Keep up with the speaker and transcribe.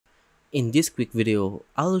In this quick video,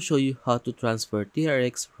 I'll show you how to transfer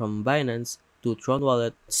TRX from Binance to Tron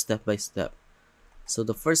Wallet step by step. So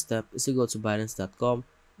the first step is to go to Binance.com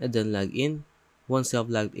and then log in. Once you have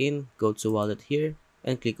logged in, go to Wallet here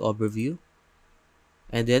and click Overview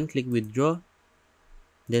and then click Withdraw.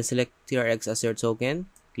 Then select TRX as your token,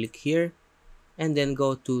 click here and then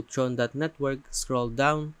go to Tron.network, scroll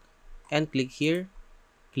down and click here,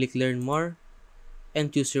 click Learn More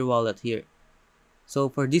and choose your wallet here. So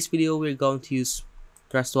for this video, we're going to use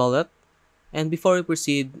Trust Wallet. And before we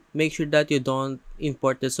proceed, make sure that you don't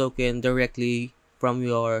import the token directly from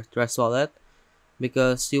your Trust Wallet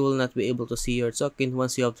because you will not be able to see your token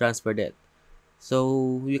once you have transferred it.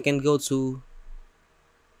 So you can go to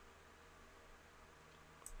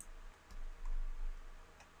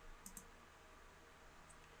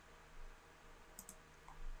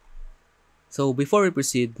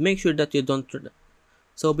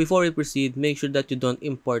so before we proceed, make sure that you don't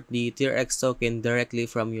import the TRX token directly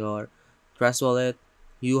from your Trust Wallet.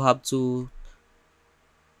 You have to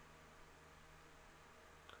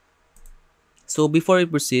So before we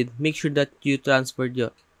proceed, make sure that you transferred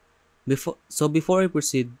your before we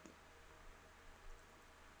proceed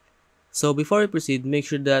make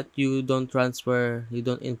sure that you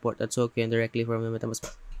don't import a token directly from your MetaMask.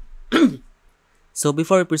 So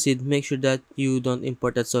before we proceed, make sure that you don't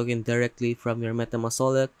import that token directly from your MetaMask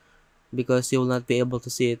wallet because you will not be able to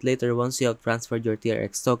see it later once you have transferred your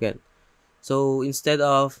TRX token. So instead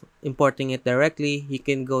of importing it directly, you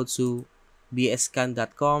can go to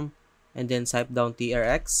bscan.com and then type down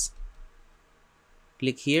TRX.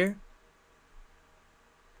 Click here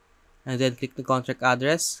and then click the contract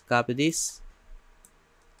address, copy this,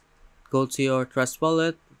 go to your Trust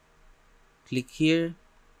Wallet, click here,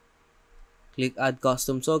 click add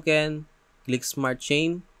custom token, click Smart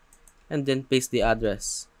Chain, and then paste the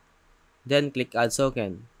address. Then click add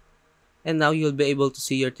token. And now you'll be able to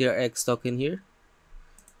see your TRX token here.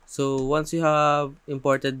 So once you have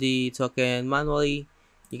imported the token manually,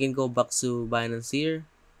 you can go back to Binance here,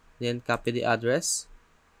 then copy the address,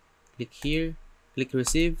 click here, click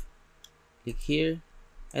receive, click here,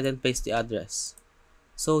 and then paste the address.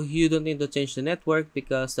 So you don't need to change the network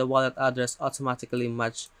because the wallet address automatically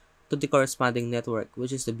match to the corresponding network,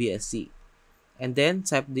 which is the BSC. And then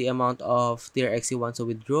type the amount of TRX you want to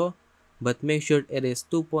withdraw, but make sure it is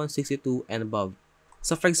 2.62 and above.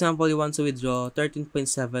 So for example, you want to withdraw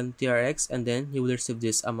 13.7 TRX and then you will receive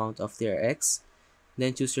this amount of TRX.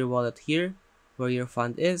 Then choose your wallet here where your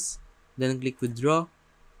fund is, then click withdraw,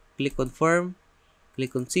 click confirm,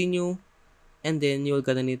 click continue, and then you're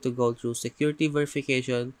gonna need to go through security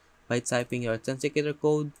verification by typing your authenticator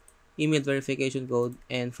code, email verification code,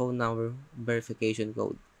 and phone number verification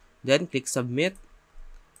code. Then click submit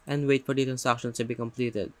and wait for the transaction to be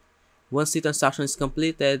completed. Once the transaction is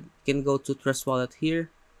completed, you can go to Trust Wallet here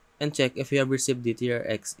and check if you have received the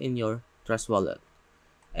TRX in your Trust Wallet.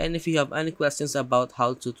 And if you have any questions about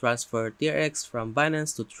how to transfer TRX from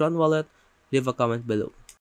Binance to Tron Wallet, leave a comment below.